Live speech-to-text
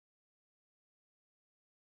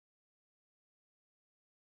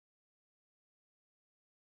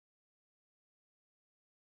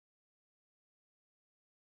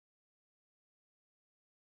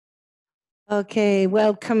Okay,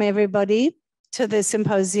 welcome everybody to the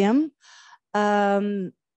symposium.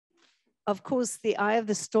 Of course, The Eye of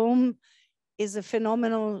the Storm is a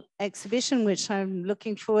phenomenal exhibition, which I'm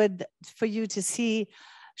looking forward for you to see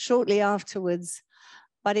shortly afterwards.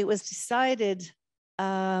 But it was decided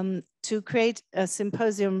to create a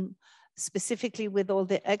symposium specifically with all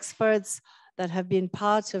the experts that have been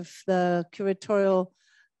part of the curatorial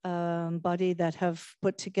body that have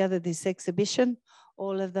put together this exhibition.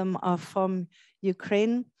 All of them are from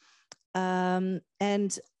Ukraine. And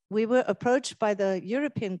we were approached by the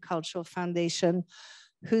European Cultural Foundation,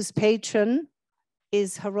 whose patron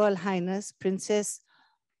is Her Royal Highness, Princess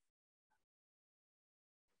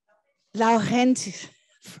Laurent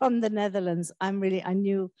from the Netherlands. I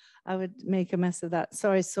knew I would make a mess of that.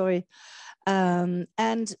 Sorry.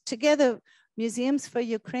 And together, Museums for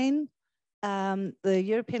Ukraine, the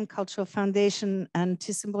European Cultural Foundation and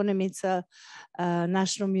Thyssen-Bornemisza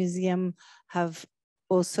National Museum have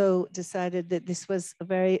also decided that this was a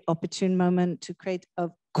very opportune moment to create a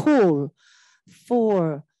call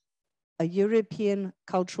for a European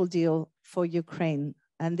cultural deal for Ukraine.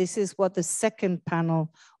 And this is what the second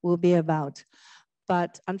panel will be about.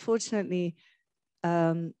 But unfortunately,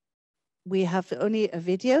 we have only a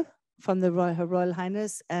video from Her Royal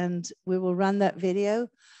Highness, and we will run that video.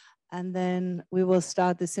 And then we will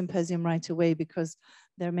start the symposium right away because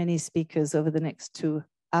there are many speakers over the next 2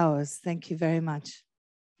 hours. Thank you very much.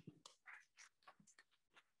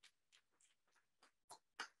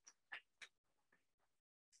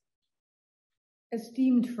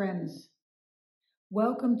 Esteemed friends,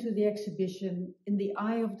 welcome to the exhibition In the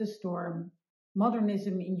Eye of the Storm,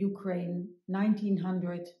 Modernism in Ukraine,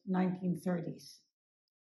 1900-1930s.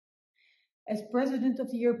 As president of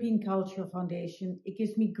the European Cultural Foundation, it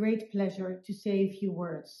gives me great pleasure to say a few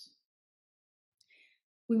words.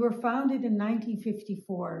 We were founded in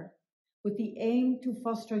 1954 with the aim to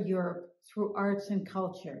foster Europe through arts and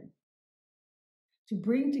culture, to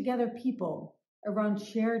bring together people around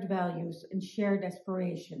shared values and shared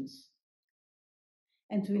aspirations,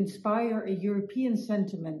 and to inspire a European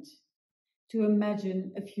sentiment to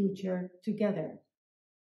imagine a future together.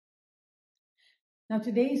 Now,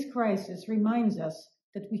 today's crisis reminds us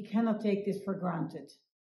that we cannot take this for granted.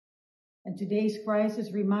 And today's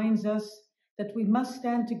crisis reminds us that we must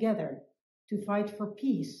stand together to fight for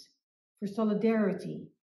peace, for solidarity,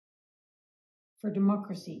 for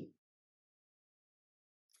democracy.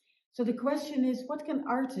 So the question is, what can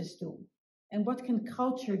artists do? And what can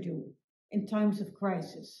culture do in times of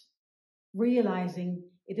crisis? Realizing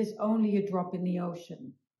it is only a drop in the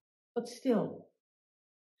ocean, but still,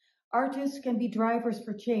 artists can be drivers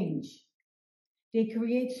for change. They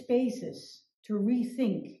create spaces to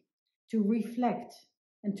rethink, to reflect,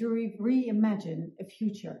 and to reimagine a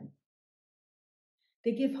future.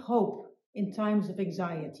 They give hope in times of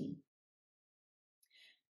anxiety.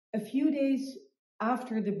 A few days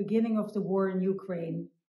after the beginning of the war in Ukraine,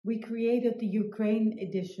 we created the Ukraine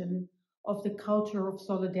edition of the Culture of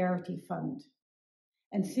Solidarity Fund.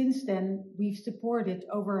 And since then, we've supported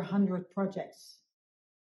over 100 projects.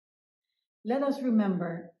 Let us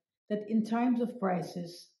remember that in times of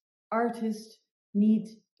crisis, artists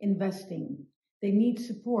need investing, they need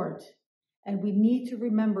support, and we need to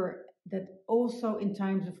remember that also in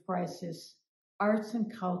times of crisis, arts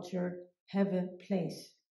and culture have a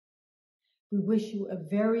place. We wish you a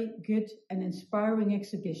very good and inspiring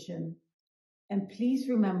exhibition, and please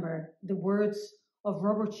remember the words of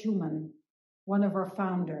Robert Schuman, one of our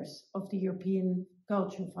founders of the European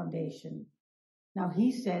Cultural Foundation. Now,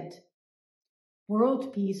 he said,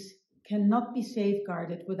 "World peace cannot be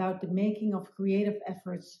safeguarded without the making of creative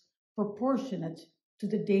efforts proportionate to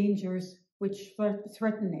the dangers which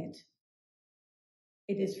threaten it."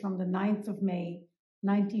 It is from the 9th of May,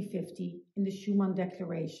 1950 in the Schuman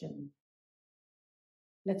Declaration.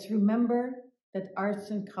 Let's remember that arts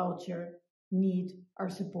and culture need our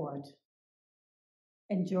support.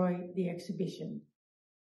 Enjoy the exhibition.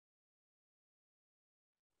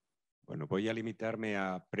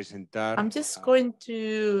 I'm just going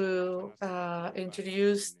to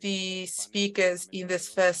introduce the speakers in this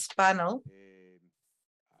first panel.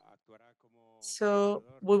 So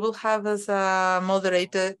we will have as a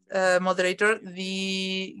moderator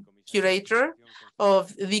the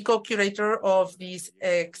co-curator of this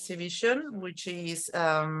exhibition, which is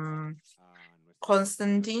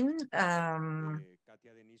Konstantin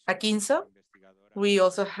Akinsha. We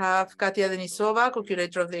also have Katia Denysova,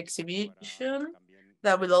 co-curator of the exhibition,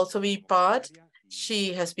 that will also be part.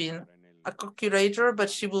 She has been a co-curator, but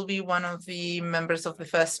she will be one of the members of the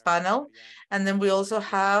first panel. And then we also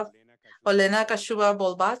have Olena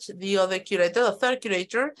Kashuba-Volvach, the other curator, the third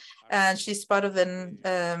curator, and she's part of the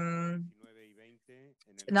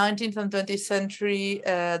 19th and 20th century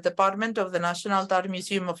department of the National Art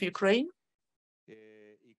Museum of Ukraine.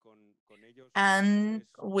 And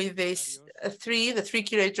with these the three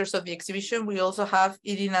curators of the exhibition, we also have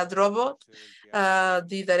Irina Drobot,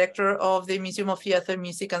 the director of the Museum of Theatre,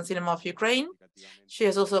 Music and Cinema of Ukraine. She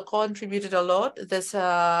has also contributed a lot. There's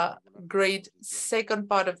a great second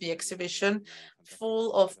part of the exhibition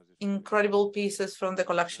full of incredible pieces from the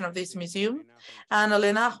collection of this museum. And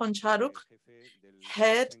Olena Honcharuk,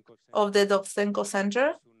 head of the Dovzhenko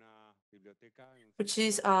Center, which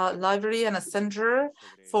is a library and a center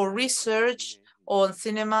for research on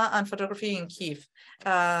cinema and photography in Kyiv.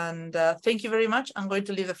 And thank you very much. I'm going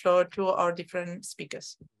to leave the floor to our different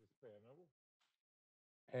speakers.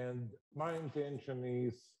 And my intention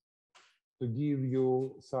is to give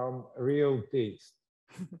you some real taste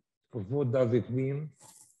of what does it mean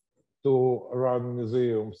to run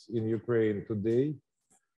museums in Ukraine today.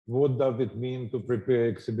 What does it mean to prepare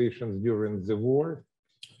exhibitions during the war?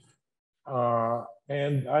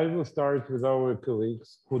 And I will start with our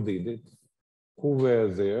colleagues who did it, who were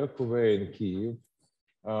there, who were in Kyiv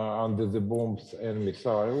under the bombs and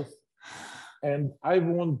missiles. And I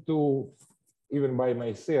want to, even by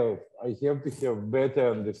myself, I have to have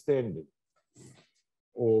better understanding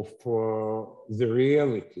of the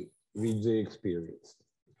reality which they experienced.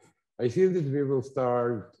 I think that we will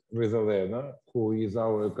start with Olena, who is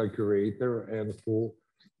our co-curator and who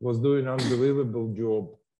was doing an unbelievable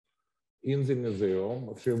job in the museum.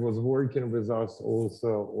 She was working with us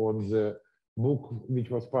also on the book which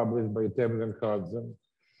was published by Temlin Hudson.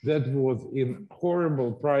 That was in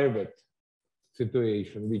horrible private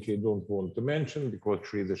situation, which I don't want to mention because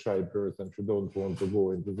she's a shy person. She don't want to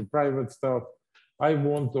go into the private stuff. I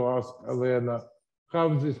want to ask Olena how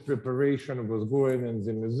this preparation was going in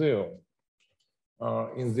the museum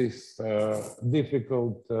in this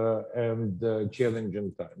difficult and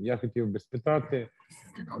challenging time. Я хотів би спитати,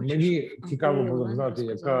 мені цікаво було знати,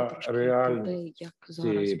 яка реальність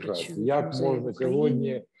цієї праці, як можна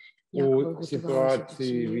сьогодні у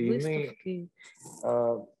ситуації війни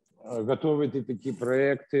готувати такі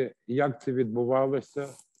проекти, як це відбувалося,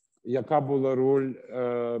 яка була роль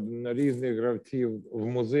різних гравців в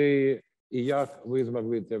музеї і як ви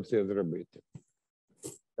змогли це все зробити.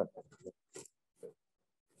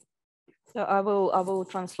 So I will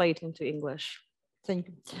translate into English. Thank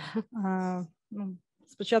you.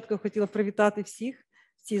 Спочатку хотіла привітати всіх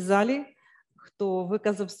в цій залі, хто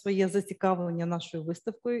виказав своє зацікавлення нашою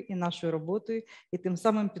виставкою і нашою роботою, і тим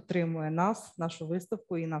самим підтримує нас, нашу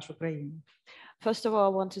виставку і нашу країну. First of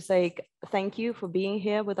all, I want to say thank you for being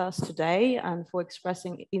here with us today and for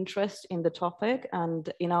expressing interest in the topic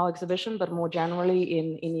and in our exhibition, but more generally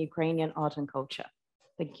in Ukrainian art and culture.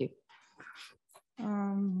 Thank you.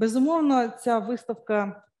 Безумовно, ця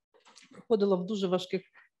виставка проходила в дуже важких,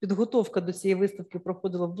 підготовка до цієї виставки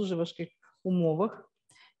проходила в дуже важких умовах,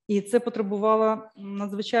 і це потребувало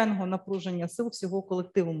надзвичайного напруження сил всього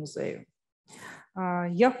колективу музею.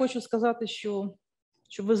 Я хочу сказати, щоб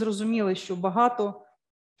ви зрозуміли, що багато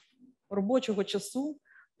робочого часу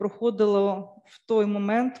проходило в той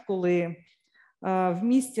момент, коли в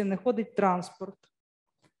місті не ходить транспорт,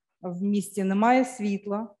 в місті немає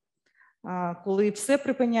світла, коли все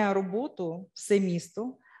припиняє роботу, все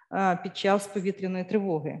місто, під час повітряної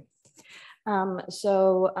тривоги.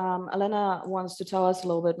 Olena wants to tell us a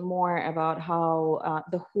little bit more about how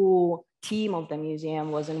the whole team of the museum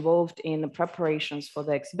was involved in the preparations for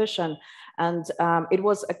the exhibition, and it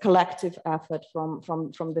was a collective effort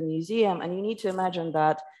from the museum. And you need to imagine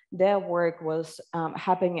that their work was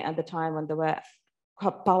happening at the time when there were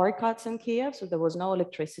power cuts in Kyiv, so there was no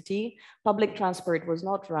electricity, public transport was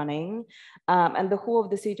not running, and the whole of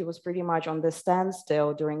the city was pretty much on the standstill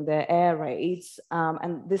during the air raids.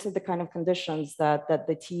 And this is the kind of conditions that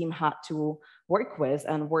the team had to work with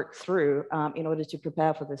and work through in order to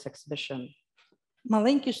prepare for this exhibition.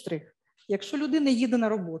 Маленький штрих. Якщо людина їде на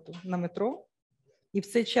роботу на метро, і в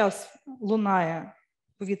цей час лунає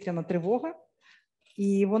повітряна тривога,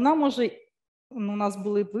 і вона може, у нас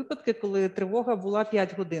були випадки, коли тривога була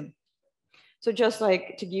 5 годин. So just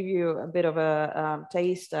like to give you a bit of a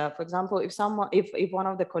taste, for example, if one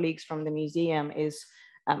of the colleagues from the museum is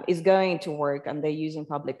is going to work and they're using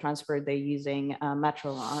public transport, they're using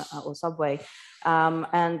metro or subway,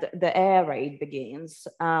 and the air raid begins,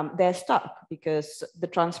 they're stuck because the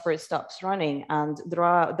transport stops running. And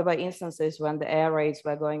there were instances when the air raids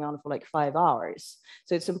were going on for like 5 hours.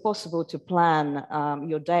 So it's impossible to plan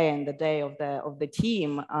your day and the day of the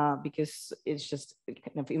team because it's just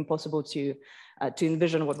kind of impossible to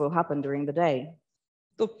envision what will happen during the day.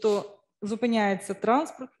 Тобто зупиняється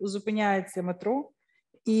транспорт, зупиняється метро,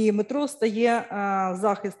 і метро стає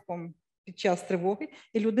захистком під час тривоги,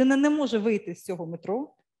 і людина не може вийти з цього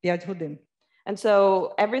метро 5 годин. And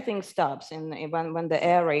so everything stops when the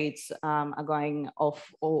air raids are going off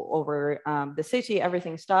over the city,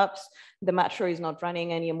 everything stops. The metro is not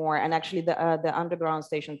running anymore. And actually the underground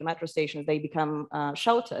stations, the metro stations, they become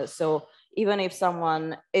shelters. So even if someone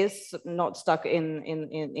is not stuck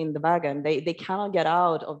in the wagon, they cannot get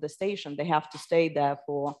out of the station. They have to stay there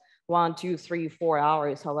for 1, 2, 3, 4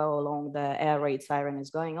 hours, however long the air raid siren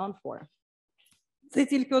is going on for. Це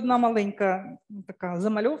тільки одна маленька така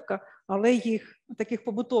замальовка, але їх таких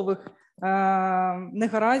побутових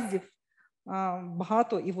негараздів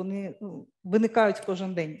багато, і вони виникають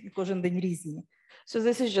кожен день різні. So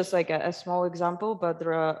this is just like a small example, but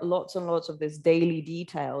there are lots and lots of these daily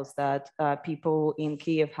details that people in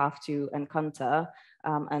Kyiv have to encounter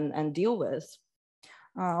and deal with.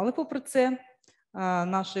 Але попри це,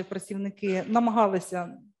 наші працівники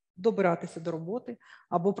намагалися добиратися до роботи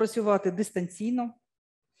або працювати дистанційно.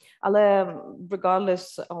 Але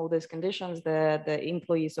regardless of all these conditions, the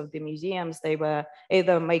employees of the museums, they were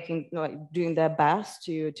either doing their best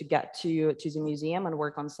to get to the museum and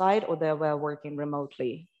work on site, or they were working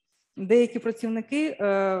remotely. Деякі працівники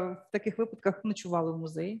в таких випадках ночували в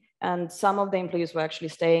музеї. And some of the employees were actually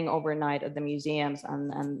staying overnight at the museums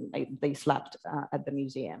and they slept at the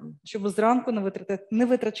museum. Щоб зранку не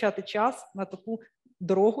витрачати час на таку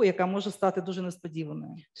дорогу, яка може стати дуже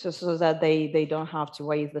несподіваною. So that they don't have to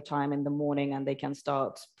waste the time in the morning and they can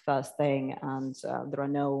start first thing and there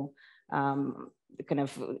are no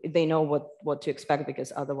they know what to expect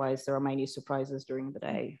because otherwise there are many surprises during the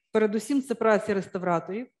day. Передусім це праця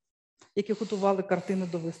реставраторів, які готували картини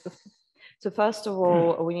до виставки. So first of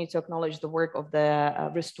all, we need to acknowledge the work of the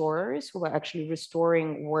restorers who are actually restoring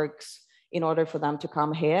works in order for them to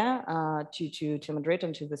come here to Madrid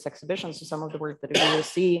and to this exhibition. So some of the work that we will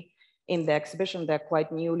see in the exhibition, they're quite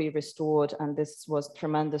newly restored, and this was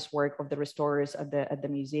tremendous work of the restorers at the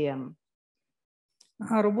museum.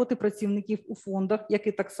 Роботи працівників у фондах,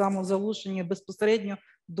 які так само залучені безпосередньо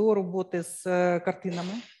до роботи з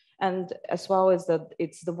картинами. And as well as that,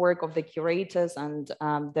 it's the work of the curators and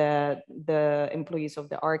the employees of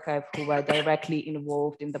the archive who were directly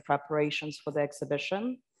involved in the preparations for the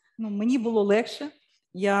exhibition. Мені було легше,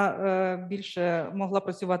 я більше могла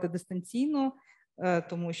працювати дистанційно,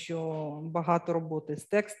 тому що багато роботи з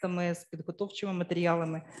текстами, з підготовчими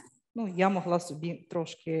матеріалами. Я могла собі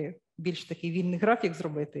трошки більш такий вільний графік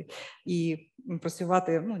зробити і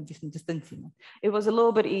працювати дійсно дистанційно. It was a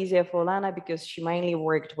little bit easier for Olena because she mainly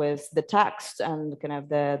worked with the text and kind of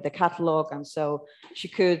the catalog, and so she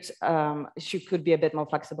could be a bit more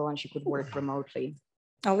flexible and she could work remotely.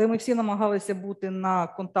 Але ми всі намагалися бути на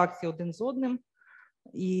контакті один з одним,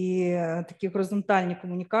 і такі горизонтальні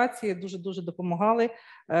комунікації дуже допомагали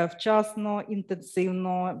вчасно,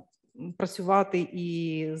 інтенсивно працювати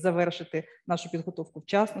і завершити нашу підготовку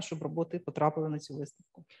вчасно, щоб роботи потрапили на цю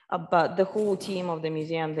виставку. But the whole team of the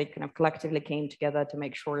museum, they kind of collectively came together to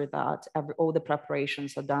make sure that all the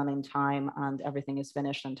preparations are done in time and everything is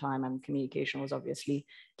finished in time, and communication was obviously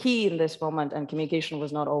key in this moment, and communication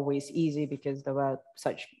was not always easy because there were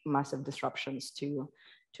such massive disruptions to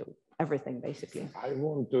everything basically. I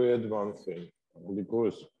want to add one thing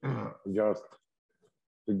because just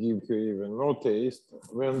to give you even more taste,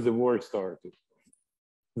 when the war started,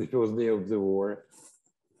 the first day of the war,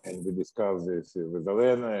 and we discussed this with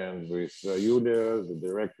Olena and with Yulia, the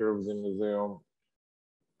director of the museum,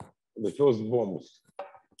 the first bombs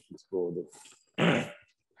exploded.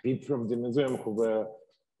 People from the museum who were,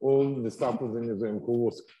 all the staff of the museum who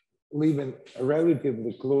was living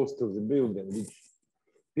relatively close to the building, which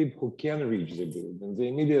people who can reach the building, they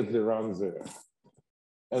immediately run there.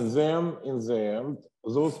 And then in the end,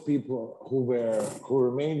 those people who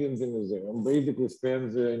remained in the museum basically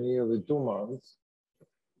spent there nearly 2 months.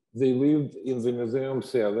 They lived in the museum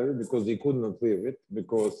cellar because they could not leave it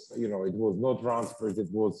because it was no transport,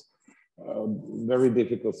 it was a very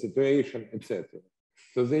difficult situation, etc.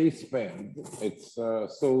 So they spent, it's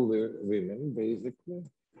solely women basically,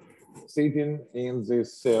 sitting in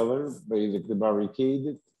this cellar, basically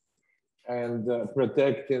barricaded and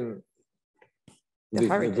protecting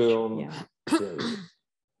the museum.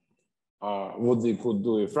 what they could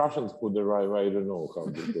do if Russians could arrive, I don't know how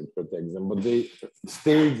they could protect them, but they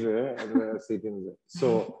stayed there and they are sitting there. So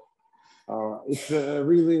it's a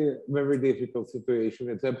really very difficult situation.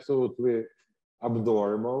 It's absolutely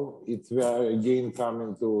abnormal. It's again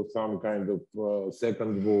coming to some kind of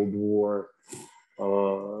Second World War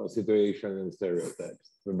situation and stereotypes.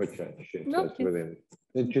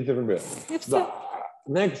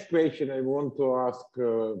 Next question I want to ask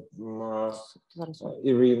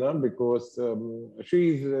Irina, because she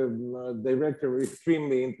is director of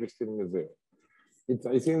extremely interesting museum.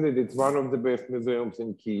 I think that it's one of the best museums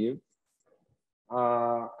in Kyiv.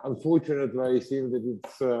 Unfortunately, I think that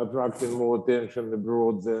it's attracting more attention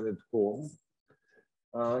abroad than at home.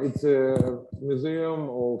 It's a museum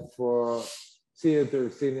of theater,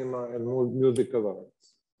 cinema, and musical arts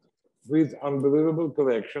with unbelievable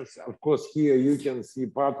collections. Of course, here you can see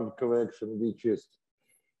part of collection which is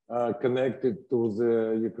connected to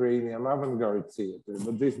the Ukrainian avant-garde theater,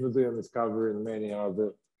 but this museum is covering many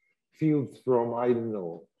other fields from, I don't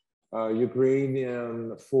know,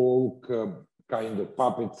 Ukrainian folk, kind of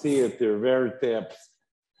puppet theater, verteps,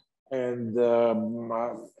 and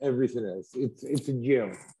everything else. It's a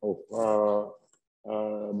gem of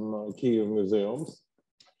Kyiv museums.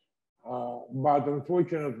 But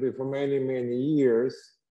unfortunately, for many, many years,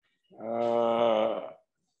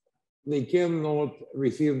 they cannot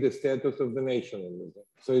receive the status of the national museum.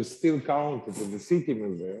 So it's still counted as a city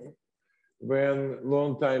museum, when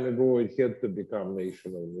long time ago it had to become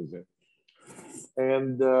national museum.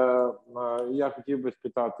 And я хотів би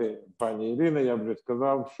спитати пані Ірини, я вже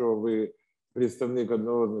сказав, що ви представник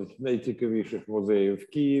одного з найцікавіших музеїв в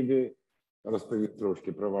Києві, розповів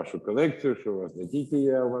трошки про вашу колекцію, що у вас не тільки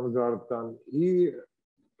є авангард там, і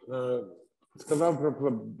сказав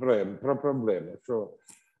про проблеми, що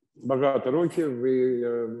багато років ви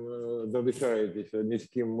залишаєтеся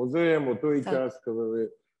міським музеєм у той час, коли ви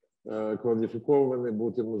кваліфіковані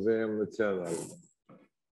бути музеєм національним.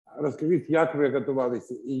 Розкажіть, як ви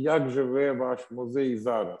готувалися і як живе ваш музей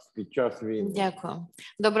зараз під час війни? Дякую.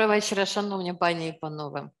 Доброго вечора, шановні пані і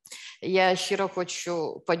панове. Я щиро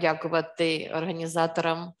хочу подякувати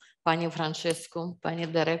організаторам, пані Франческу, пані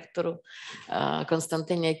директору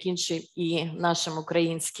Константині Акінші і нашим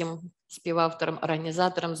українським співавторам,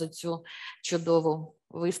 організаторам за цю чудову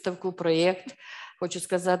виставку, проєкт. Хочу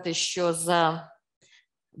сказати, що за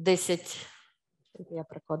 10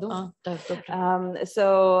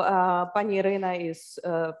 Pani Irina is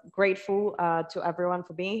grateful to everyone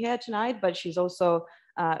for being here tonight, but she's also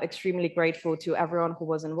extremely grateful to everyone who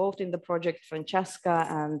was involved in the project, Francesca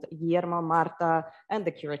and Guillermo, Marta, and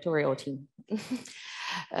the curatorial team.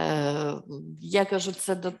 Я кажу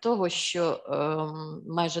це до того, що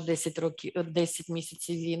майже 10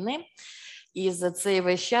 місяців війни, і за цей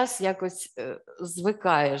весь час якось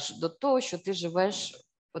звикаєш до того, що ти живеш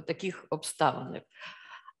у таких обставинах.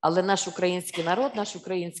 Але наш український народ, наш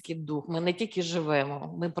український дух, ми не тільки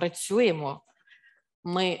живемо, ми працюємо,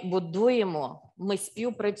 ми будуємо, ми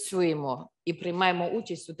співпрацюємо і приймаємо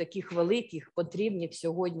участь у таких великих, потрібних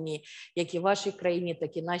сьогодні, як і вашій країні,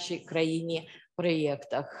 так і нашій країні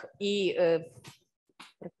проєктах. І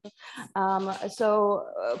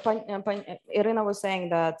Irina was saying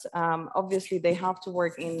that obviously they have to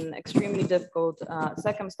work in extremely difficult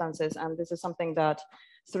circumstances, and this is something that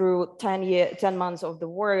through 10 months of the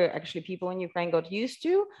war, actually people in Ukraine got used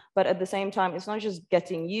to, but at the same time, it's not just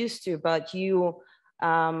getting used to, but you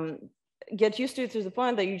get used to the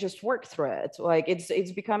point that you just work through it. Like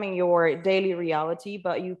it's becoming your daily reality,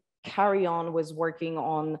 but you carry on with working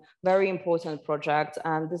on very important projects.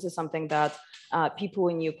 And this is something that people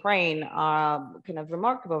in Ukraine are kind of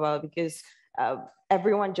remarkable about, because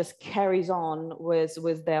everyone just carries on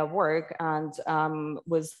with their work and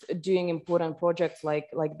was doing important projects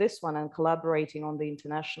like this one and collaborating on the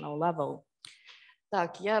international level.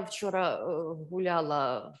 Так, я вчора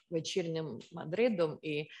гуляла вечірнім Мадридом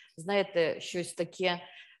і, знаєте, щось таке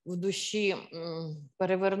в душі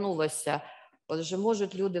перевернулося. Отже,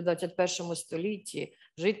 можуть люди в 21 столітті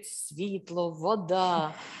жити світло,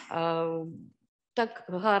 вода, так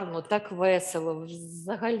гарно, так весело,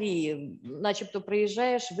 взагалі, начебто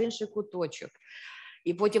приїжджаєш в інший куточок.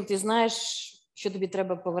 І потім ти знаєш, що тобі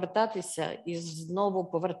треба повертатися і знову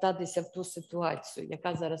повертатися в ту ситуацію,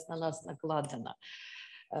 яка зараз на нас накладена.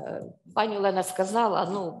 Пані Олена сказала,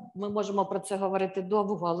 ну, ми можемо про це говорити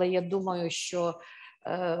довго, але я думаю, що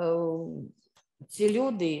ці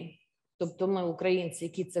люди, тобто ми, українці,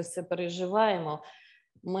 які це все переживаємо,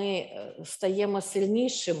 ми стаємо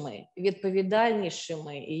сильнішими,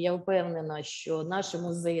 відповідальнішими, і я впевнена, що наші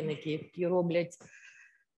музейники, які роблять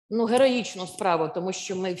героїчну справу, тому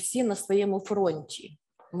що ми всі на своєму фронті.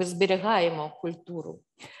 Ми зберігаємо культуру.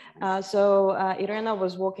 So Irina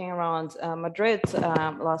was walking around Madrid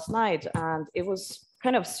last night, and it was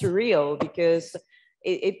kind of surreal because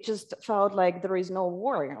it just felt like there is no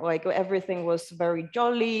war. Like everything was very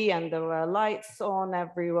jolly, and there were lights on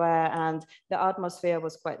everywhere, and the atmosphere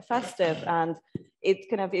was quite festive. And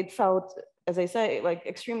it felt, as I say, like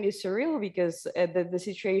extremely surreal because the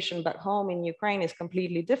situation back home in Ukraine is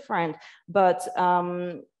completely different. But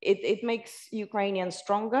it makes Ukrainians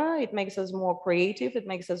stronger. It makes us more creative. It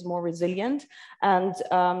makes us more resilient. And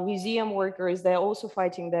museum workers, they're also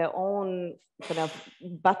fighting their own kind of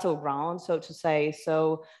battleground, so to say. So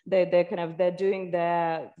they're doing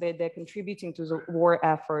they're contributing to the war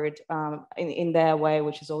effort in their way,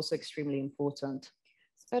 which is also extremely important.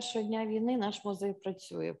 З першого дня війни наш музей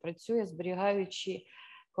працює, зберігаючи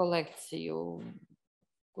колекцію.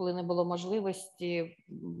 Коли не було можливості,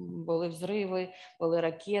 були взриви, були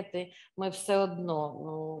ракети, ми все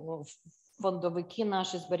одно, фондовики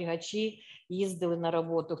наші, зберігачі, їздили на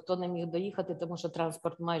роботу. Хто не міг доїхати, тому що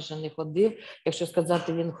транспорт майже не ходив. Якщо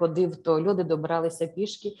сказати, він ходив, то люди добиралися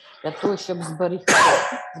пішки для того, щоб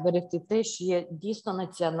зберегти те, що є дійсно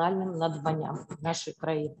національним надбанням нашої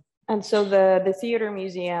країни. And so the theater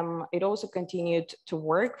museum, it also continued to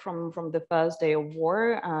work from the first day of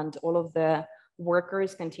war, and all of the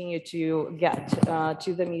workers continue to get to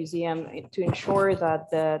the museum to ensure that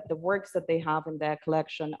the works that they have in their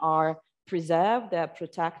collection are preserved, they're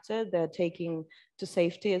protected, they're taken to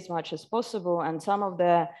safety as much as possible. And some of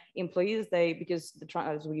the employees, because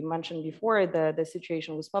as we mentioned before, the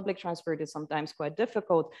situation with public transport is sometimes quite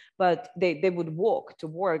difficult, but they would walk to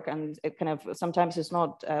work, and it kind of sometimes it's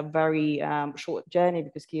not a very short journey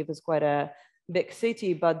because Kyiv is quite a big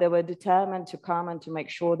city, but they were determined to come and to make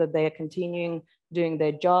sure that they are continuing doing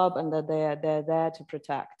their job and that they're there to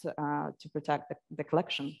protect the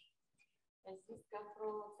collection.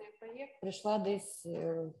 Прийшла десь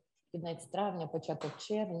кінець травня, початок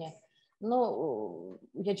червня. Ну,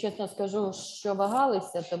 я чесно скажу, що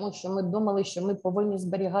вагалися, тому що ми думали, що ми повинні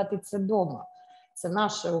зберігати це вдома. Це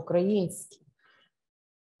наше українське.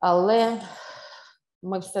 Але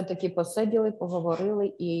ми все-таки посиділи,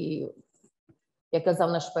 поговорили, і, як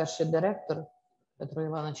казав наш перший директор, Петро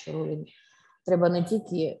Іванович Рулін, треба не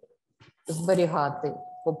тільки зберігати,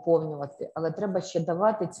 поповнювати, але треба ще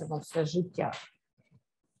давати цьому все життя.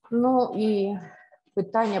 Ну і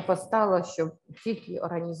питання постало, щоб тільки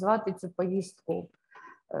організувати цю поїздку,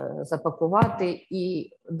 запакувати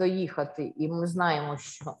і доїхати. І ми знаємо,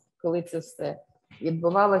 що коли це все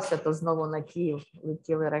відбувалося, то знову на Київ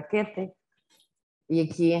летіли ракети,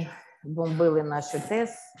 які бомбили наш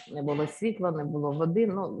ТЕС, не було світла, не було води,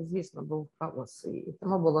 ну, звісно, був хаос, і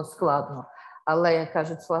тому було складно. Але, як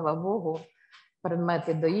кажуть, слава Богу,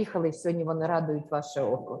 предмети доїхали, сьогодні вони радують ваше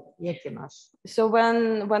око, як і наше. So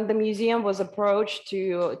when the museum was approached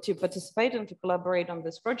to participate and to collaborate on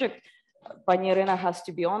this project, Pani Irina has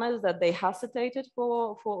to be honest that they hesitated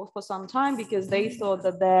for some time because they thought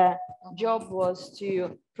that their job was to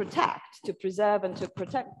preserve and to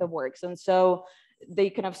protect the works. And so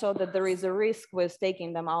they kind of saw that there is a risk with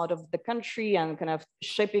taking them out of the country and kind of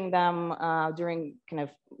shipping them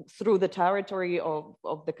through the territory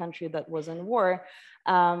of the country that was in war.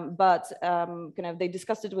 But they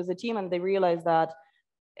discussed it with the team and they realized that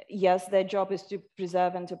yes, their job is to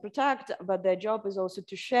preserve and to protect, but their job is also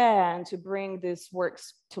to share and to bring these works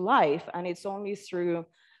to life. And it's only through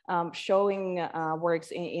showing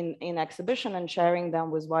works in exhibition and sharing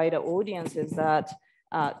them with wider audiences that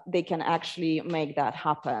they can actually make that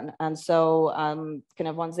happen. And so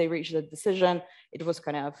once they reached the decision, it was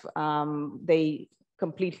they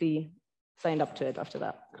completely signed up to it after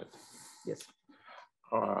that. Yes.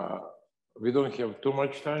 We don't have too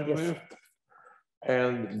much time left.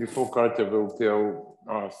 And before Katia will tell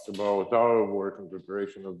us about our work in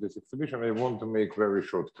preparation of this exhibition, I want to make very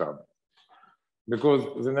short comment. Because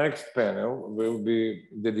the next panel will be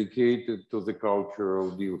dedicated to the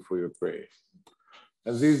cultural deal for Ukraine.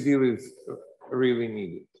 And this deal is really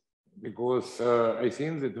needed because I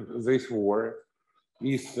think that this war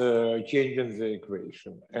is changing the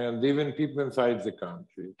equation. And even people inside the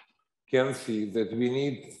country can see that we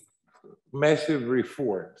need massive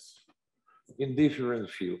reforms in different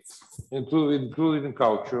fields, including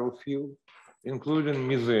cultural field, including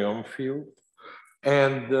museum field.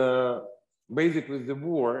 And basically the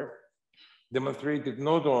war demonstrated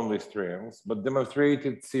not only strengths, but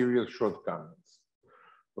demonstrated serious shortcomings,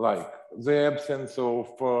 like the absence of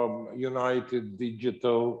united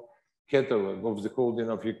digital catalog of the holding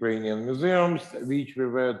of Ukrainian museums, which we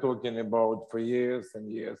were talking about for years and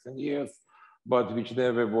years and years, but which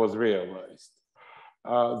never was realized.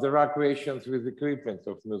 There are questions with equipment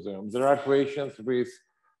of museums. There are questions with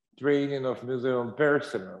training of museum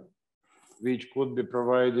personnel, which could be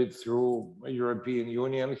provided through European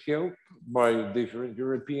Union help by different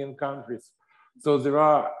European countries. So there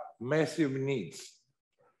are massive needs.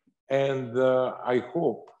 And I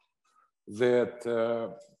hope that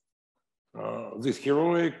this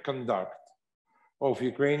heroic conduct of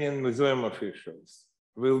Ukrainian museum officials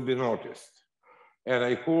will be noticed. And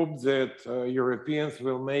I hope that Europeans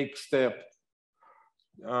will make steps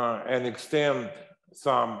and extend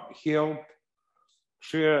some help,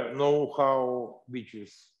 share know-how which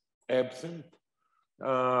is absent,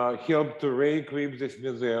 help to re-equip these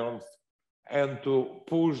museums and to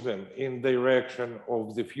push them in direction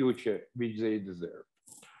of the future which they deserve.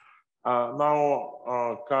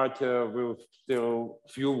 Now, Katia will tell a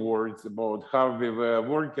few words about how we were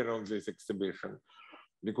working on this exhibition,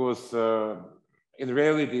 because in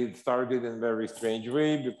reality, it started in a very strange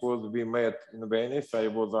way, because we met in Venice. I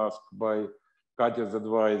was asked by Katia's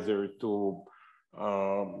advisor to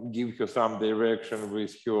give her some direction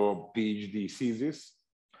with her PhD thesis.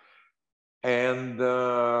 And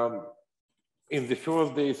in the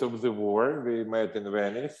first days of the war, we met in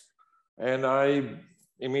Venice, and I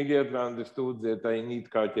immediately understood that I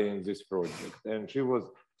need Katia in this project, and she was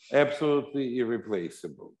absolutely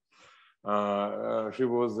irreplaceable.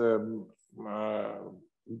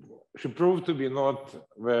 She proved to be not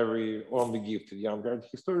very only gifted young art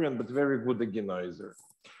historian, but very good organizer,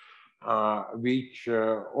 which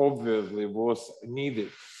obviously was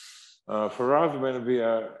needed for us when we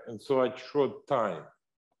are in such short time.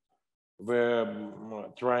 We're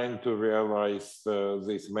trying to realize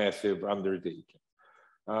this massive undertaking.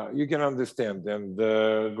 You can understand, and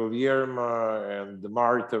Guillermo and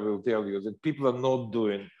Marta will tell you that people are not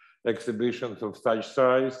doing exhibitions of such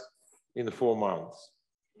size in 4 months.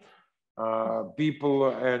 People,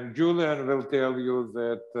 and Julian will tell you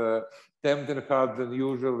that Tempting Hudson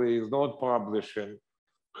usually is not publishing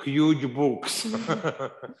huge books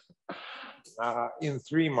in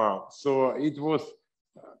 3 months. So it was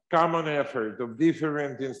common effort of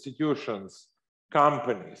different institutions,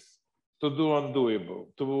 companies, to do undoable,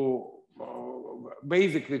 to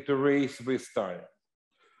basically to race with time.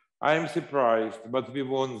 I am surprised, but we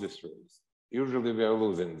won this race. Usually we are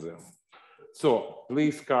losing them. So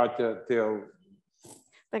please, Katia, tell.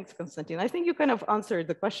 Thanks, Konstantin. I think you kind of answered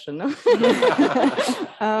the question. No?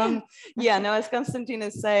 Yeah, no, as Konstantin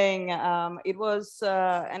is saying, it was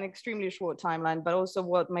an extremely short timeline, but also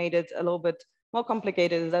what made it a little bit more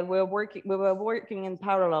complicated is that we were working in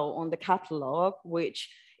parallel on the catalog, which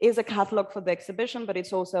is a catalog for the exhibition, but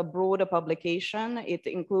it's also a broader publication. It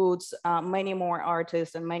includes many more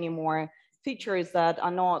artists and many more features that are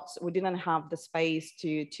not, we didn't have the space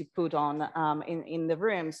to put on in the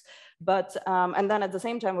rooms. But, and then at the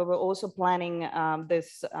same time, we were also planning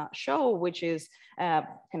this show, which is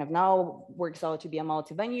kind of now works out to be a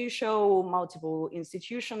multi-venue show, multiple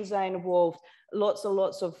institutions are involved, lots and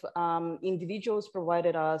lots of individuals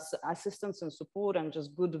provided us assistance and support and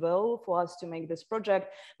just goodwill for us to make this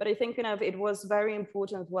project. But I think kind of it was very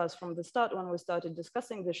important to us from the start when we started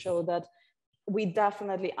discussing the show that we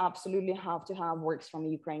definitely absolutely have to have works from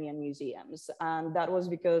Ukrainian museums. And that was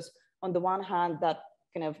because on the one hand, that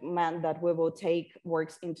kind of meant that we will take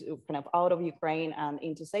works into kind of out of Ukraine and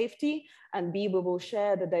into safety, and B, we will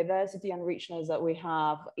share the diversity and richness that we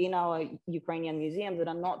have in our Ukrainian museums that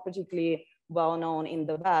are not particularly well known in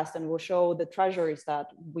the West, and will show the treasures that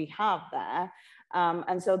we have there.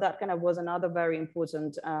 And so that kind of was another very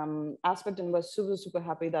important aspect, and we're super, super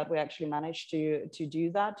happy that we actually managed to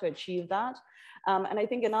do that, to achieve that. And I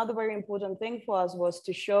think another very important thing for us was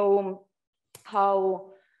to show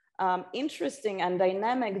how interesting and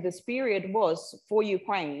dynamic this period was for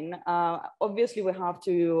Ukraine. Obviously, we have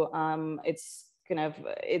to,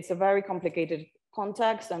 it's a very complicated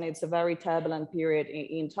context and it's a very turbulent period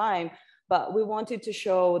in time, but we wanted to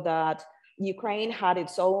show that Ukraine had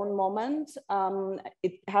its own moment,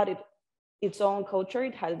 it had its own culture,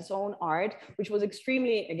 it had its own art, which was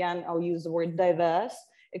extremely, again, I'll use the word diverse,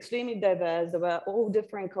 extremely diverse. There were all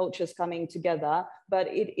different cultures coming together, but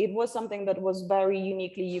it was something that was very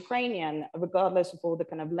uniquely Ukrainian, regardless of all the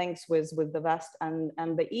kind of links with the West and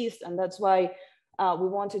the East. And that's why we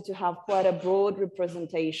wanted to have quite a broad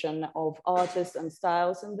representation of artists and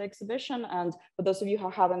styles in the exhibition. And for those of you who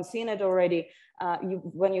haven't seen it already,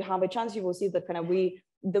 when you have a chance, you will see that kind of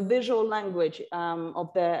the visual language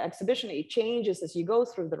of the exhibition, it changes as you go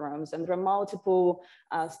through the rooms, and there are multiple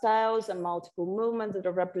styles and multiple movements that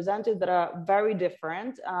are represented that are very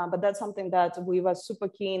different. But that's something that we were super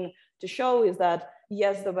keen to show, is that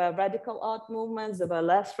yes, there were radical art movements, there were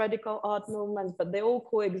less radical art movements, but they all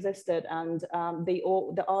coexisted, and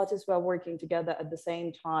the artists were working together at the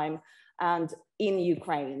same time. And in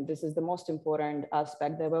Ukraine, this is the most important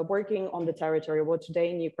aspect. They were working on the territory. What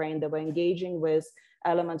today in Ukraine, they were engaging with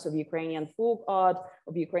elements of Ukrainian folk art,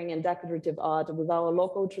 of Ukrainian decorative art, with our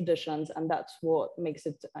local traditions, and that's what makes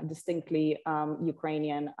it distinctly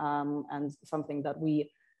Ukrainian, and something that we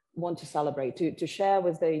want to celebrate, to share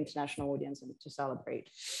with the international audience and to celebrate.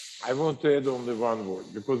 I want to add only one word,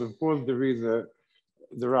 because of course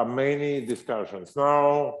there are many discussions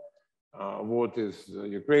now. What is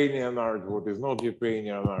Ukrainian art, what is not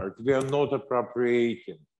Ukrainian art. We are not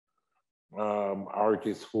appropriating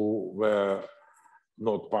artists who were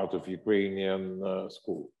not part of Ukrainian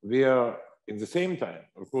school. We are, in the same time,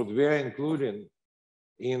 of course, we are including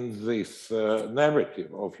in this narrative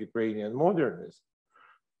of Ukrainian modernism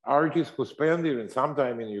artists who spent even some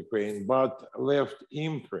time in Ukraine, but left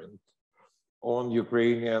imprint on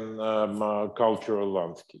Ukrainian cultural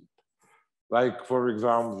landscape. Like, for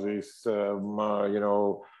example, this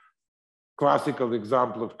classical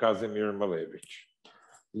example of Kazimir Malevich.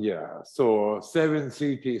 Yeah, so 7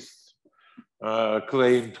 cities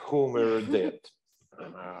claimed Homer dead.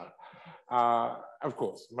 Of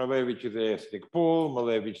course, Malevich is an ethnic Pole.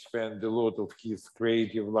 Malevich spent a lot of his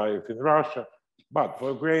creative life in Russia. But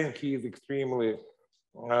for Ukraine, he is extremely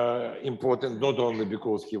important, not only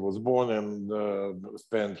because he was born and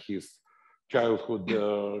spent his childhood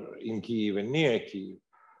in Kyiv and near Kyiv,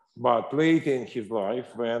 but later in his life,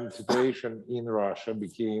 when the situation in Russia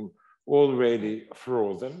became already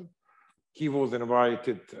frozen, he was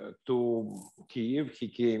invited to Kyiv. He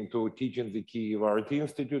came to teach in the Kyiv Art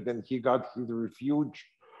Institute, and he got his refuge,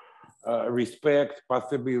 respect,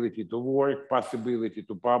 possibility to work, possibility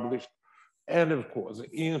to publish, and of course,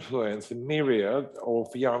 influence a myriad of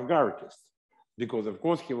young artists, because of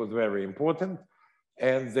course he was very important,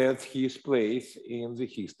 and that's his place in the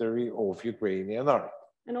history of Ukrainian art.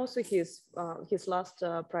 And also his last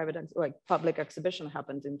public exhibition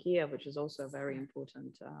happened in Kyiv, which is also a very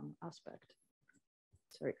important aspect.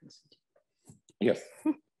 Sorry, Konstantin. Yes.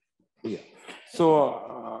 Yeah. So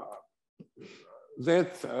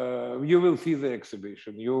that you will see the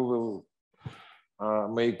exhibition. You will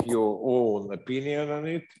make your own opinion on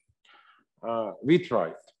it. We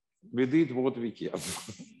tried. We did what we can.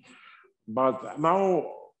 But now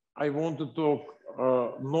I want to talk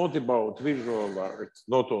not about visual arts,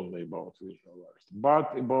 not only about visual arts, but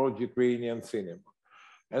about Ukrainian cinema.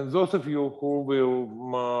 And those of you who will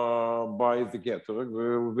buy the catalog,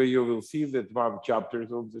 you will see that one chapter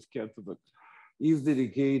of this catalog is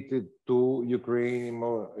dedicated to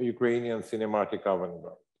Ukrainian cinematic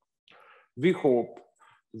avant-garde. We hope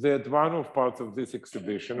that one of parts of this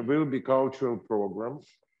exhibition will be cultural program,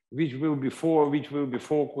 which will be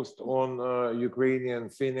focused on Ukrainian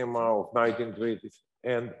cinema of 1920s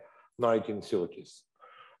and 1930s.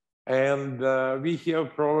 And we have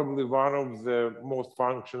probably one of the most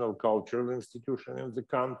functional cultural institutions in the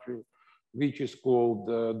country, which is called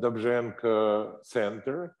Dovzhenko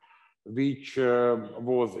Center, which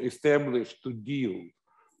was established to deal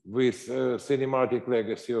with cinematic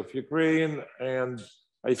legacy of Ukraine. And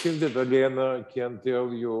I think that Olena can tell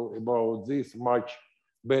you about this much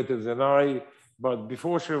better than I, but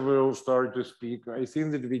before she will start to speak, I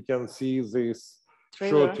think that we can see this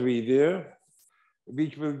short video,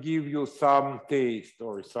 which will give you some taste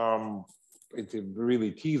or some, it's a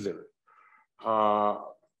really teaser.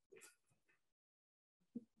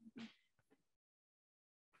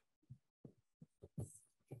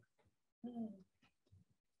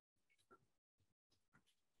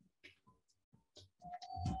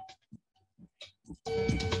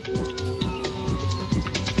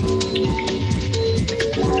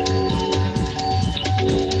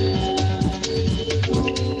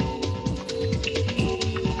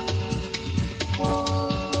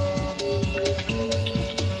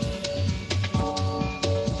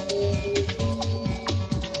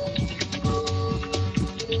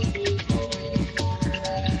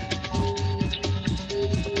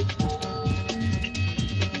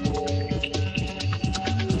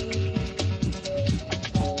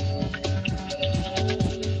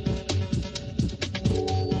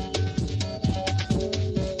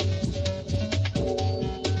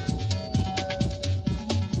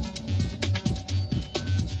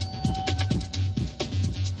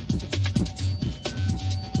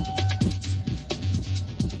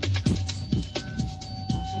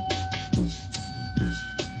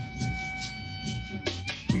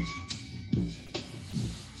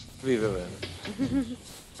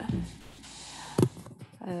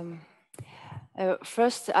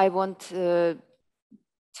 First, I want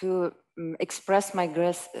to express my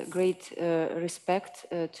great respect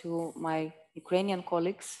to my Ukrainian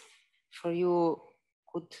colleagues for you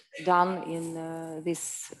good done in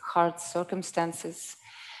these hard circumstances.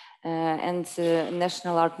 And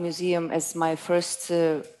National Art Museum as my first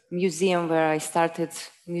museum where I started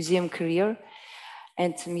museum career,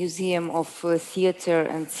 and Museum of Theater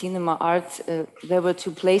and Cinema Art. There were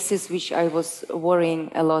two places which I was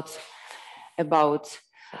worrying a lot about.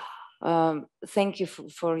 Thank you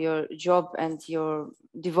for your job and your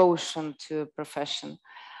devotion to profession.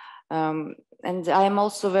 And I am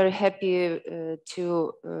also very happy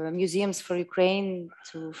to Museums for Ukraine,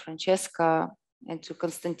 to Francesca and to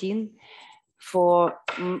Konstantin for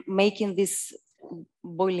making this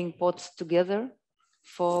boiling pot together,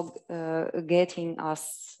 for getting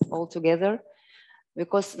us all together,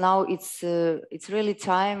 because now it's really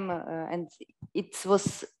time, and it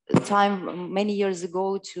was time many years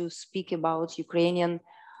ago to speak about Ukrainian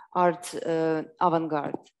art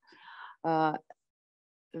avant-garde.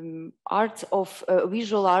 Art of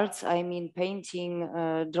visual arts, I mean painting,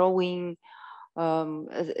 drawing,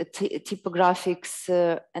 typographics,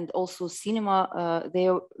 and also cinema, they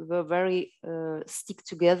were very stick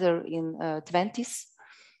together in 20s.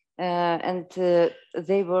 And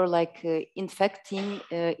they were like infecting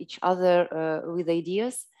each other with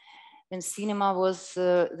ideas. And cinema was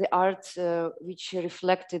the art which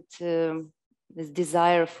reflected this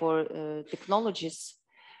desire for technologies,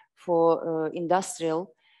 for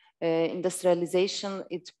industrialization.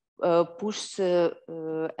 It pushed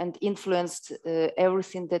and influenced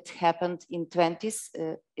everything that happened in 20s.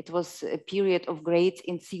 It was a period of great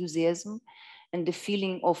enthusiasm and the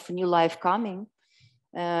feeling of new life coming.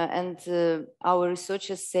 And our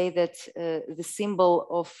researchers say that the symbol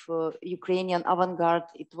of Ukrainian avant-garde,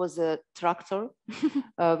 it was a tractor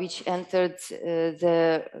which entered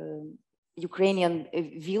the Ukrainian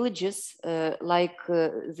villages, like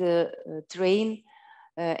the train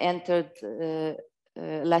entered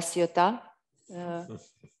La Ciotat,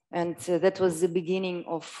 and that was the beginning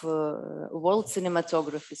of world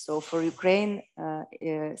cinematography. So for Ukraine,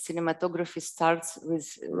 cinematography starts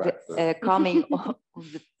with the coming of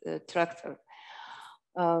the tractor.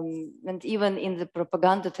 And even in the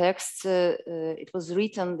propaganda text, it was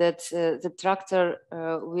written that the tractor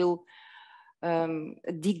will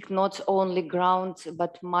dig not only ground,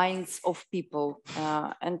 but minds of people.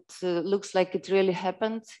 And looks like it really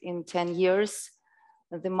happened in 10 years.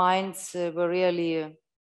 The minds were really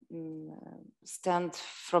stand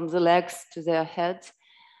from the legs to their head,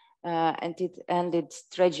 and it ended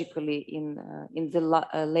tragically in the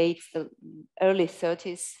early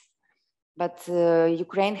 30s. But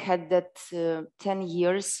Ukraine had that 10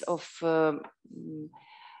 years of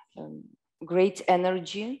great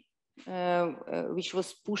energy, which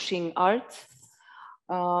was pushing art.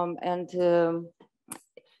 And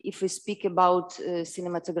if we speak about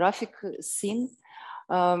cinematographic scene,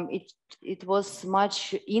 it was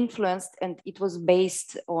much influenced, and it was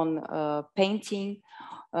based on painting,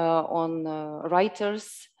 on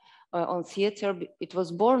writers, on theater. It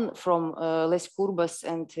was born from Les Courbas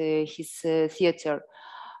and his theater.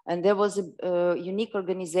 And there was a unique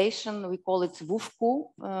organization, we call it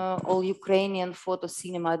WUFCU, All Ukrainian Photo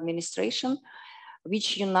Cinema Administration,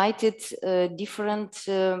 which united different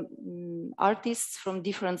artists from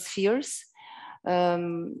different spheres.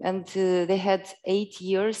 And they had 8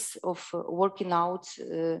 years of working out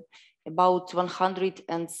about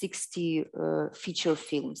 160 feature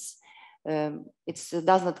films. It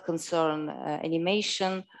does not concern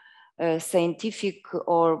animation, scientific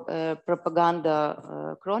or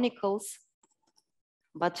propaganda chronicles,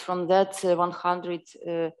 but from that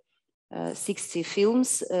 160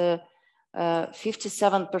 films,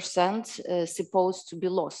 57% supposed to be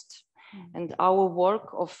lost. And our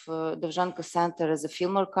work of Dovzhenko Center as a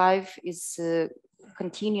film archive is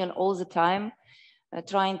continuing all the time,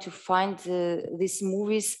 trying to find these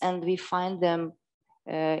movies, and we find them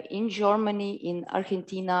in Germany, in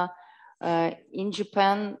Argentina, in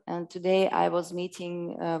Japan. And today I was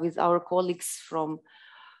meeting with our colleagues from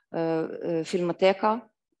Filmoteca,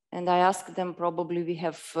 and I asked them, probably we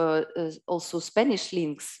have also Spanish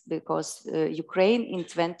links, because Ukraine in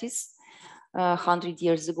 20s, 100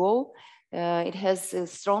 years ago, it has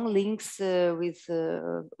strong links with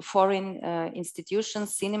foreign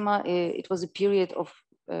institutions, cinema. It was a period of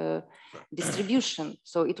distribution.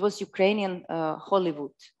 So it was Ukrainian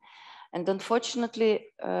Hollywood. And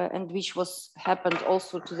unfortunately, and which was happened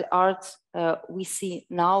also to the art we see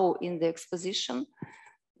now in the exposition,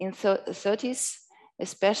 in 30s,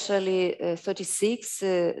 especially 36,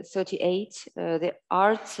 38, the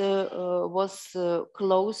art was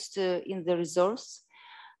closed in the reserves.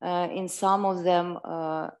 In some of them,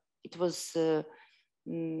 it was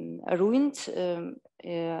ruined.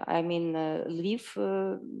 I mean,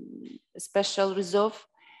 Lviv special reserve,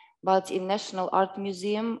 but in National Art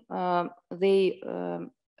Museum, they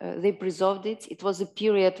preserved it. It was a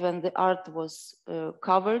period when the art was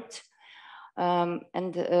covered,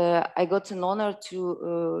 and I got an honor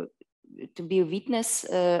to be a witness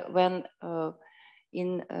when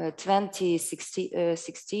in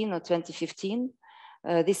 2016 or 2015,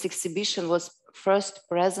 this exhibition was first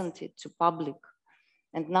presented to public.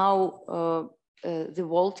 And now the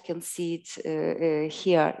world can see it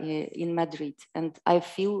here in Madrid. And I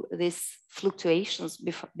feel these fluctuations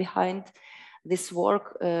behind this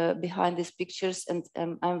work, behind these pictures. And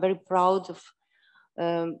I'm very proud of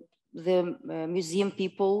the museum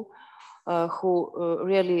people who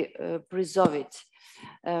really preserve it.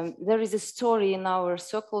 There is a story in our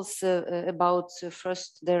circles about the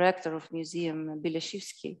first director of museum,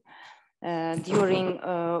 Beleshevsky. During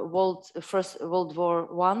First World War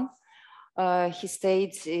I, he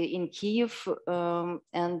stayed in Kyiv,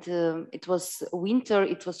 and it was winter.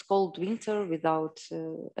 It was cold winter without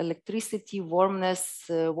electricity, warmness,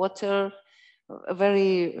 water,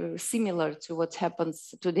 very similar to what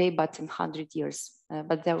happens today, but in 100 years.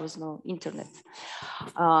 But there was no internet.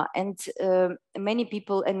 And many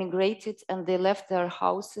people emigrated and they left their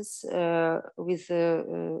houses with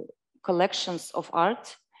collections of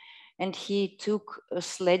art. And he took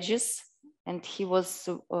sledges and he was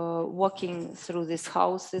walking through these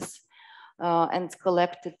houses and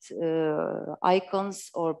collected icons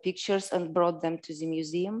or pictures and brought them to the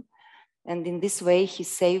museum. And in this way, he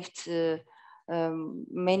saved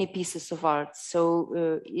many pieces of art.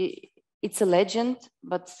 So it's a legend,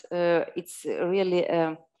 but it's really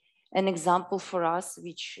an example for us,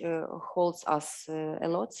 which holds us a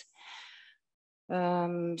lot.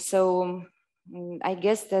 So I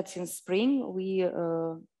guess that in spring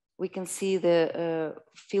we can see the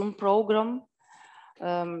film program.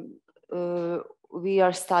 We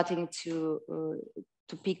are starting to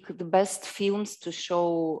pick the best films to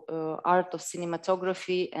show art of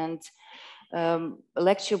cinematography, and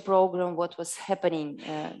lecture program, what was happening,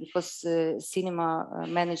 because cinema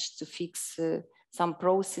managed to fix some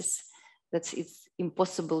process that it's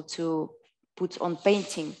impossible to put on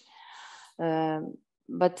painting.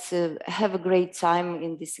 But have a great time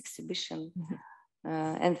in this exhibition,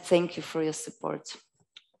 and thank you for your support.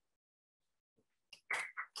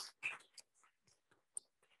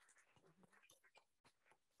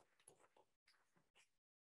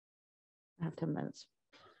 I have 10 minutes.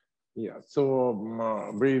 Yeah,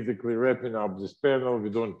 so basically wrapping up this panel, we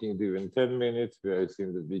don't need even 10 minutes. I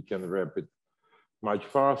think that we can wrap it much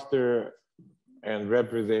faster, and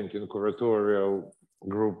representing curatorial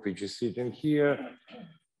group which is sitting here,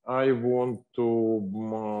 I want to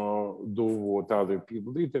do what other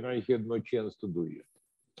people did, and I had no chance to do it.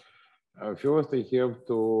 First, I have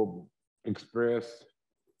to express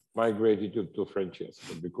my gratitude to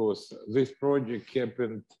Francesca, because this project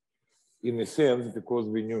happened in a sense because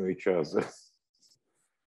we knew each other.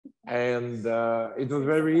 And it was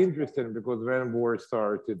very interesting because when war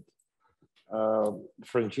started,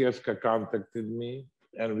 Francesca contacted me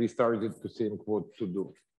and we started to think what to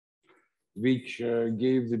do, which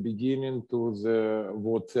gave the beginning to the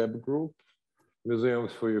WhatsApp group,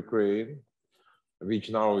 Museums for Ukraine, which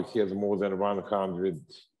now has more than 100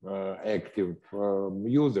 active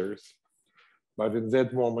users. But in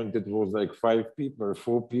that moment, it was like 5 people or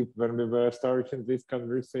 4 people when we were starting these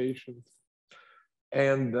conversations.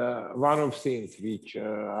 And one of the things which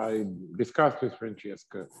I discussed with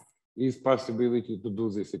Francesca is possibility to do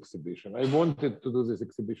this exhibition. I wanted to do this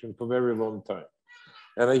exhibition for a very long time.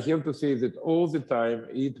 And I have to say that all the time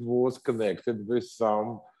it was connected with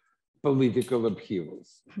some political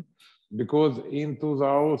upheavals. Because in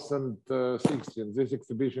 2016, this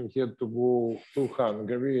exhibition had to go to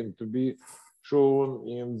Hungary and to be shown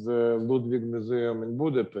in the Ludwig Museum in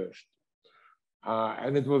Budapest.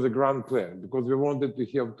 And it was a grand plan because we wanted to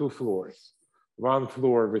have 2 floors. 1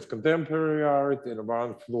 floor with contemporary art and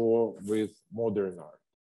 1 floor with modern art.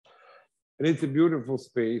 And it's a beautiful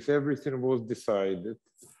space. Everything was decided.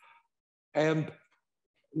 And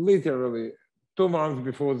literally 2 months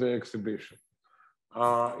before the exhibition,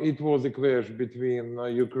 it was a clash between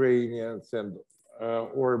Ukrainians and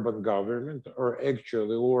Orban government, or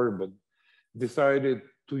actually Orban decided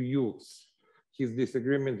to use his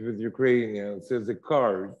disagreement with Ukrainians as a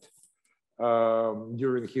card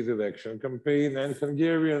during his election campaign, and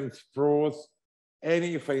Hungarians froze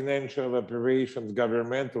any financial operations,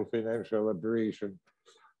 governmental financial operation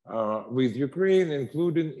with Ukraine,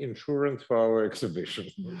 including insurance for our exhibition.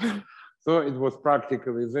 So it was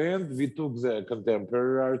practically the end. We took the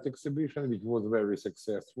contemporary art exhibition, which was very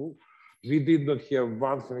successful. We did not have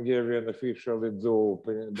one Hungarian official at the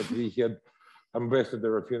opening, but we had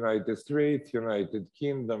ambassador of United States, United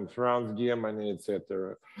Kingdom, France, Germany,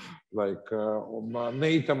 etc. Like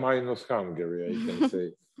NATO minus Hungary, I can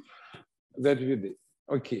say. That we did.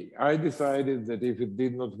 Okay, I decided that if it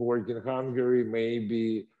did not work in Hungary,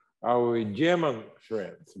 maybe our German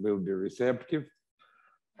friends will be receptive.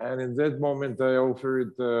 And in that moment, I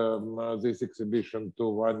offered this exhibition to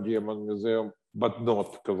one German museum, but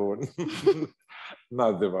not Cologne,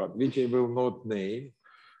 not the one, which I will not name.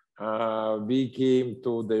 We came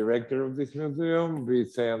to the director of this museum, we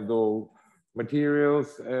sent all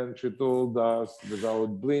materials, and she told us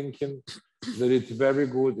without blinking that it's very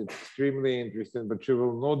good, it's extremely interesting, but she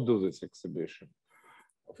will not do this exhibition.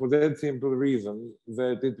 For that simple reason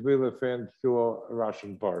that it will offend her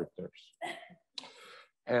Russian partners.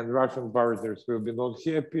 And Russian partners will be not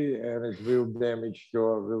happy, and it will damage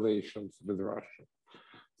your relations with Russia.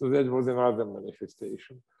 So that was another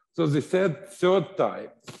manifestation. So the third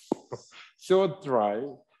try,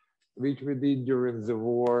 which we did during the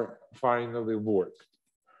war, finally worked.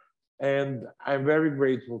 And I'm very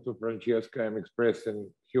grateful to Francesca. I'm expressing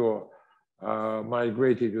her my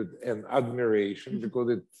gratitude and admiration, because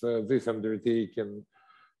it's this undertaking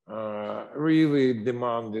really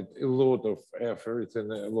demanded a lot of effort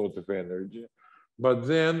and a lot of energy. But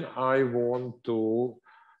then I want to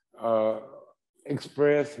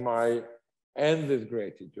express my endless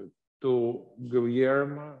gratitude to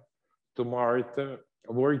Guillermo, to Marta.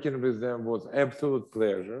 Working with them was absolute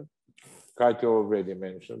pleasure. Katia already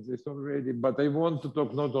mentioned this already, but I want to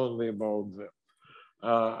talk not only about them.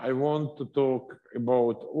 I want to talk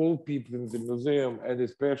about all people in the museum, and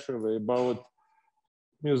especially about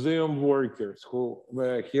museum workers who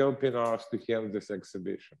were helping us to have this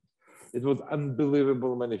exhibition. It was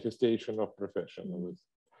unbelievable manifestation of professionalism.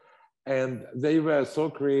 And they were so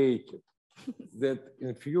creative that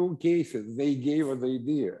in few cases, they gave us the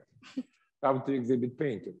idea how to exhibit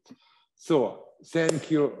paintings. So thank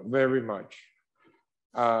you very much.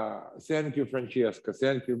 Thank you, Francesca.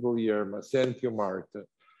 Thank you, Guillermo. Thank you, Marta.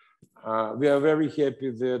 We are very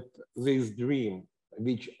happy that this dream,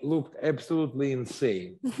 which looked absolutely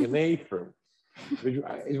insane in April, which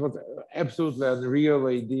it was absolutely unreal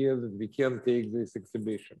idea that we can take this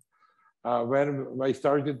exhibition. When I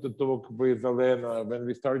started to talk with Olena, when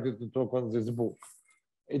we started to talk on this book,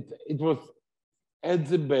 it was at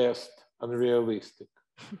the best unrealistic.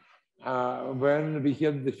 When we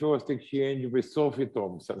had the first exchange with Sophie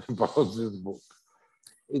Thompson about this book,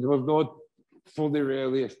 it was not fully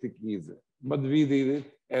realistic either, but we did it,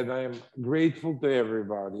 and I am grateful to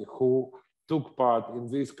everybody who took part in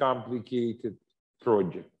this complicated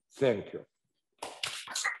project. Thank you.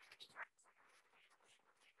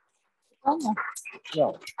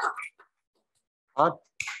 Yeah. I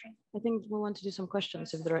think we want to do some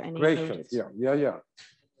questions if there are any questions. Yeah.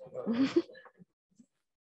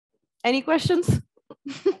 Any questions?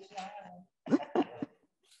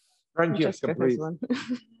 Francesca, please.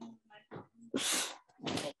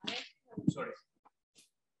 Sorry.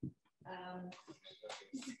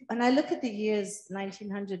 When I look at the years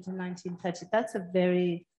 1900 to 1930, that's a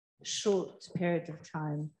very short period of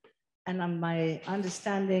time. And my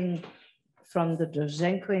understanding from the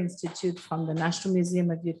Dovzhenko Institute, from the National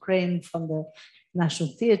Museum of Ukraine, from the National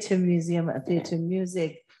Theatre Museum, Theatre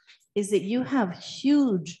Music, is that you have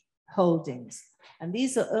huge holdings. And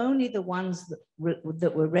these are only the ones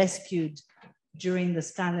that were rescued during the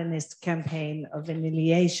Stalinist campaign of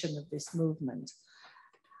annihilation of this movement.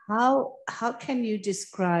 How can you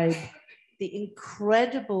describe the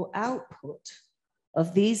incredible output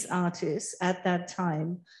of these artists at that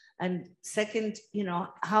time? And second,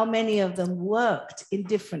 how many of them worked in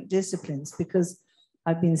different disciplines? Because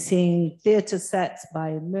I've been seeing theater sets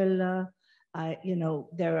by Müller.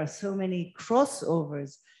 There are so many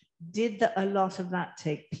crossovers. Did a lot of that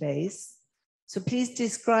take place? So please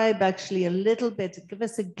describe actually a little bit, give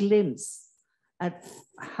us a glimpse at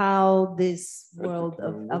how this world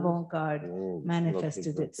of avant-garde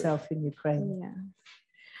manifested itself in Ukraine.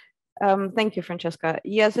 Yeah. Thank you, Francesca.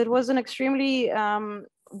 Yes, it was an extremely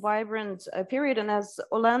vibrant period. And as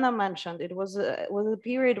Olena mentioned, it was a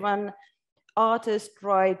period when artists,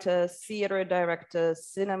 writers, theater directors,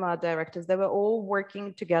 cinema directors, they were all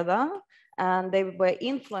working together, and they were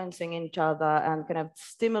influencing each other and kind of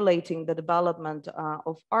stimulating the development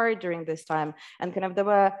of art during this time. And kind of there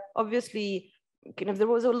were obviously kind of, there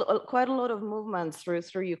was quite a lot of movements through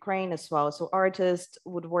Ukraine as well. So artists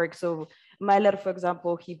would work. So Meller, for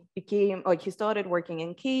example, he started working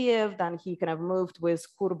in Kyiv, then he kind of moved with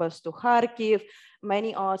Kurbas to Kharkiv.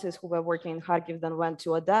 Many artists who were working in Kharkiv then went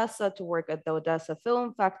to Odessa to work at the Odessa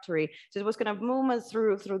Film Factory. So it was kind of movements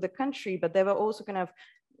through the country, but they were also kind of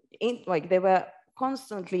they were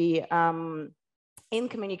constantly in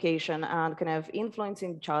communication and kind of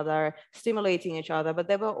influencing each other, stimulating each other, but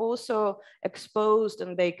they were also exposed,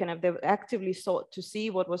 and they actively sought to see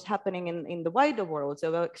what was happening in the wider world. So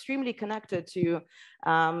they were extremely connected to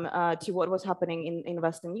what was happening in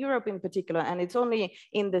Western Europe in particular. And it's only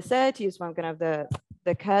in the 30s when kind of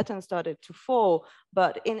the curtain started to fall.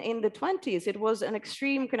 But in the 20s, it was an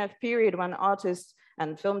extreme kind of period when artists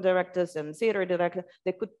and film directors and theater directors,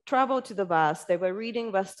 they could travel to the West. They were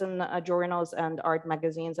reading Western journals and art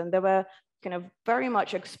magazines, and they were kind of very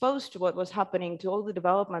much exposed to what was happening, to all the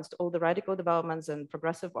developments, to all the radical developments and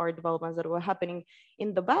progressive art developments that were happening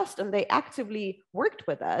in the West. And they actively worked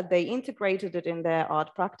with that. They integrated it in their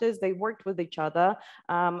art practice. They worked with each other.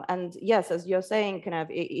 And yes, as you're saying, kind of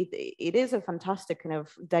it is a fantastic kind of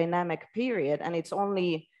dynamic period. And it's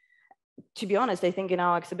only, to be honest, I think in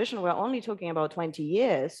our exhibition, we're only talking about 20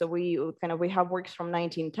 years. So we have works from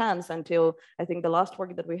 1910s until, I think the last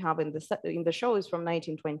work that we have in the show is from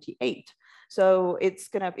 1928. So it's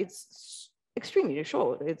extremely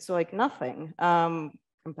short. It's like nothing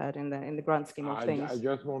compared in the grand scheme of things. I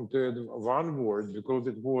just want to add one word, because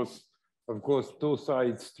it was, of course,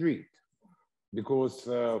 two-sided street. Because,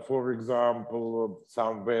 for example,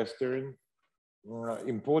 some Western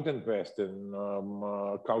important Western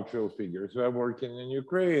cultural figures were working in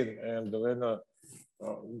Ukraine, and Olena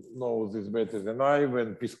knows this better than I.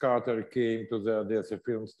 When Piscator came to the Odessa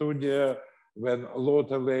Film Studio, when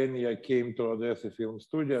Lotte Lenya came to Odessa Film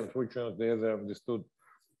Studio, unfortunately, as I understood,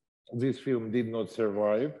 this film did not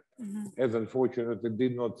survive, as unfortunately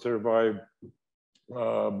did not survive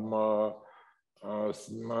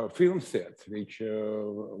film sets, which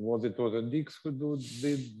was it Dix who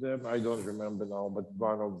did them? I don't remember now, but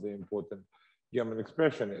one of the important German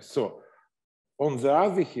expressionists. So on the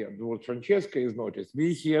other hand, what Francesca is noticed,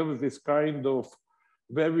 we have this kind of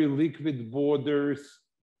very liquid borders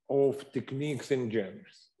of techniques and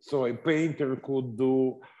genres. So a painter could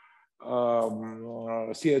do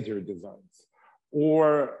theater designs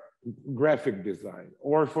or graphic design,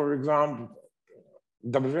 or for example,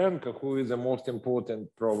 Dovzhenko, who is the most important,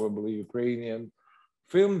 probably Ukrainian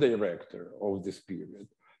film director of this period,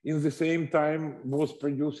 in the same time was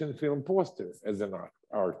producing film posters as an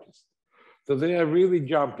artist. So they are really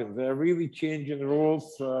jumping, they are really changing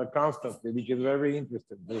roles constantly, which is very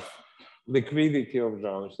interesting. This liquidity of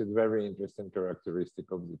genres is very interesting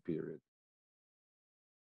characteristic of the period.